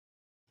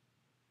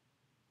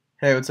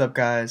Hey, what's up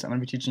guys? I'm going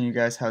to be teaching you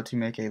guys how to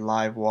make a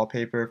live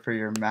wallpaper for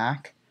your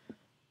Mac.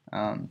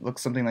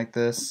 Looks something like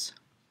this.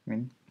 I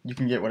mean, you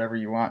can get whatever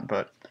you want,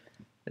 but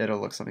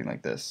it'll look something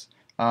like this.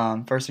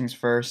 First things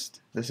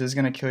first, this is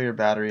going to kill your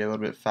battery a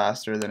little bit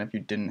faster than if you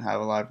didn't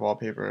have a live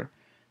wallpaper,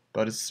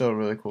 but it's still a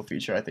really cool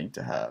feature I think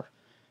to have,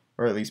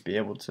 or at least be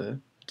able to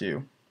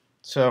do.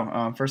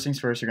 So first things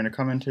first, you're going to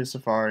come into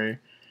Safari.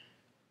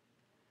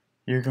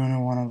 You're going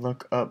to want to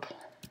look up,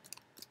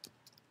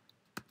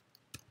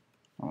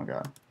 oh my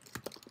god,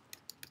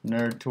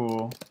 Nerd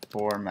Tool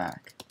for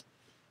Mac.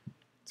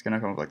 It's going to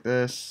come up like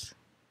this.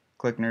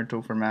 Click Nerd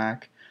Tool for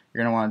Mac.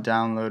 You're going to want to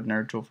download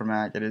Nerd Tool for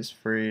Mac. It is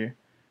free.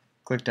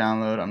 Click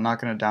download. I'm not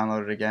going to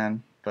download it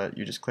again, but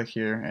you just click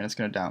here and it's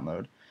going to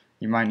download.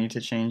 You might need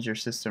to change your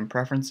system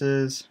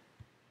preferences.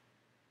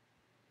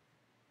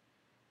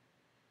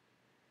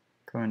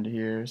 Go into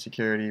here,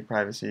 security,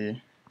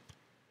 privacy,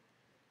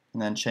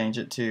 and then change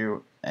it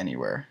to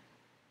anywhere.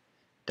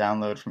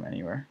 Download from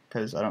anywhere,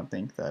 because I don't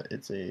think that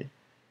it's a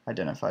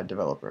identified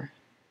developer.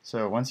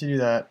 So once you do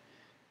that,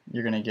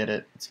 you're going to get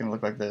it. It's going to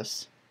look like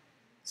this.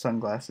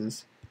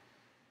 Sunglasses.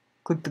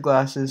 Click the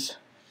glasses.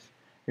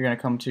 You're going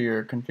to come to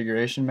your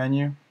configuration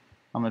menu.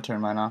 I'm going to turn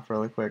mine off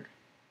really quick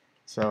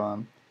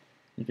so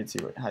you can see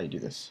how you do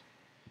this.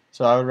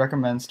 So I would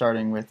recommend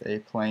starting with a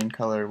plain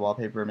colored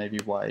wallpaper, maybe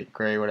white,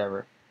 gray,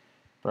 whatever,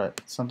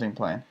 but something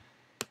plain.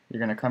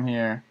 You're going to come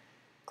here,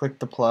 click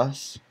the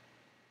plus,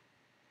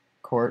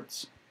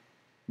 Quartz,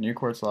 new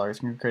Quartz log. It's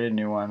going to create a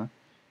new one.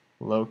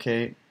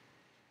 Locate.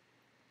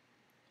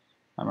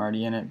 I'm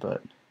already in it,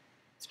 but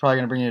it's probably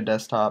going to bring you to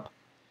desktop.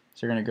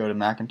 So you're going to go to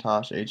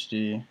Macintosh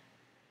HD,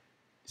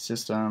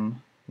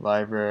 System,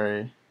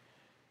 Library.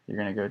 You're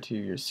going to go to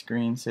your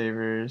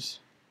screensavers.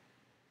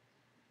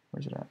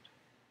 Where's it at?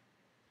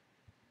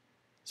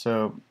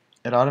 So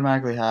it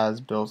automatically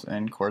has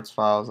built-in Quartz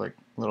files, like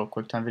little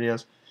QuickTime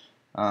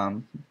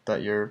videos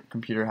that your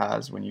computer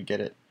has when you get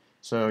it.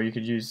 So you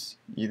could use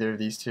either of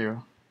these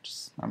two.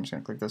 I'm just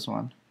going to click this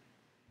one.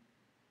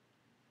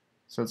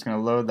 So it's going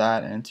to load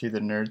that into the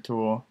Nerd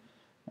Tool.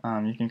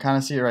 You can kind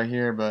of see it right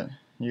here, but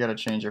you got to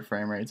change your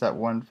frame rate. It's at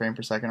 1 frame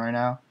per second right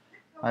now.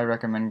 I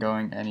recommend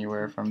going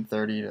anywhere from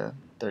 30 to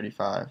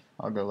 35.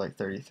 I'll go like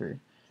 33.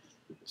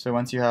 So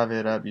once you have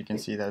it up, you can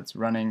see that it's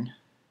running.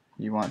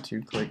 You want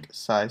to click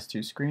Size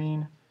to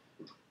Screen,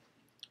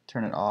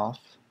 turn it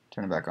off,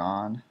 turn it back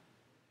on.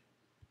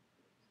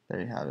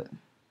 There you have it.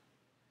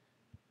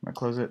 I'm going to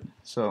close it.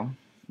 So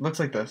it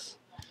looks like this.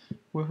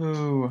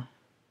 Woohoo!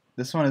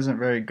 This one isn't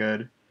very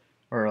good,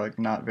 or like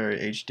not very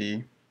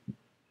HD,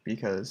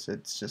 because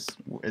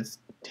it's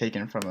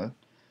taken from a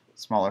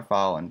smaller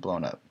file and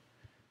blown up.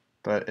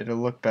 But it'll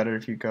look better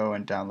if you go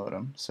and download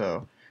them.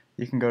 So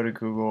you can go to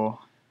Google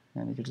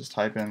and you can just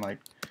type in like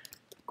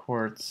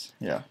Quartz,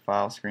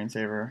 file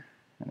screensaver,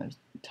 and there's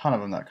a ton of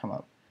them that come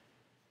up.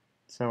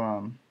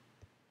 So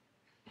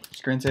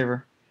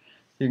screensaver,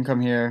 you can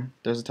come here.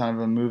 There's a ton of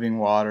them. Moving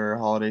water,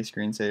 holiday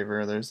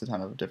screensaver. There's a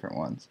ton of different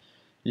ones.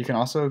 You can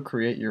also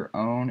create your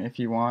own if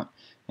you want,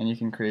 and you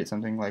can create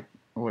something like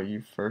what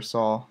you first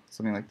saw,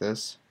 something like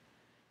this.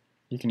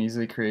 You can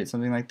easily create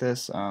something like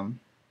this. To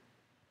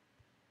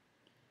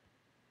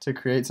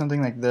create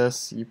something like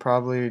this, you're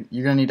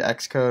gonna need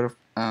Xcode,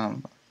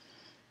 and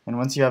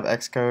once you have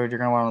Xcode, you're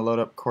gonna want to load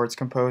up Quartz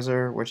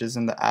Composer, which is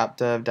in the app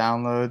dev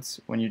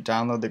downloads when you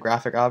download the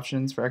graphic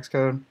options for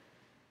Xcode.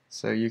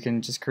 So you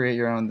can just create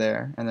your own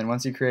there, and then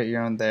once you create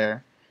your own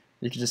there,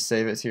 you can just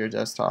save it to your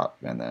desktop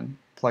and then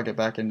plug it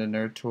back into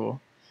Nerd Tool.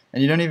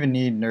 And you don't even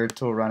need Nerd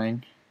Tool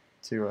running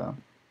to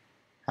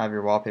have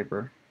your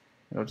wallpaper.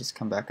 It'll just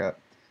come back up.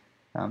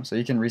 So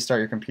you can restart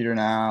your computer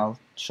now,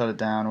 shut it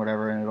down,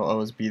 whatever, and it'll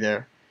always be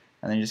there.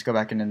 And then you just go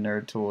back into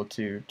Nerd Tool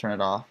to turn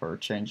it off or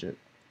change it.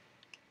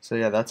 So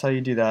yeah, that's how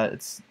you do that.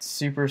 It's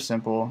super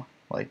simple,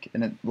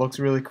 and it looks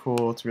really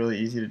cool. It's really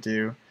easy to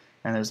do,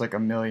 and there's like a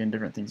million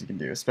different things you can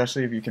do.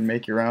 Especially if you can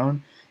make your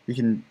own,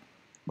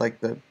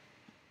 the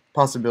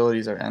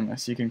possibilities are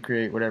endless. You can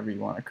create whatever you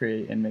want to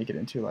create and make it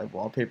into like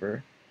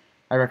wallpaper.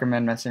 I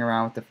recommend messing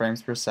around with the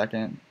frames per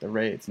second, the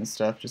rates and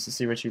stuff, just to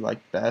see what you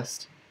like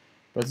best.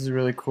 But this is a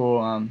really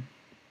cool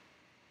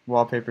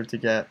wallpaper to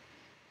get,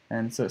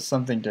 and so it's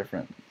something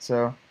different.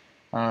 So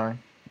I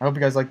hope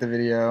you guys liked the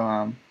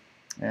video,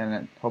 and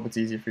I hope it's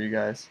easy for you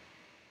guys.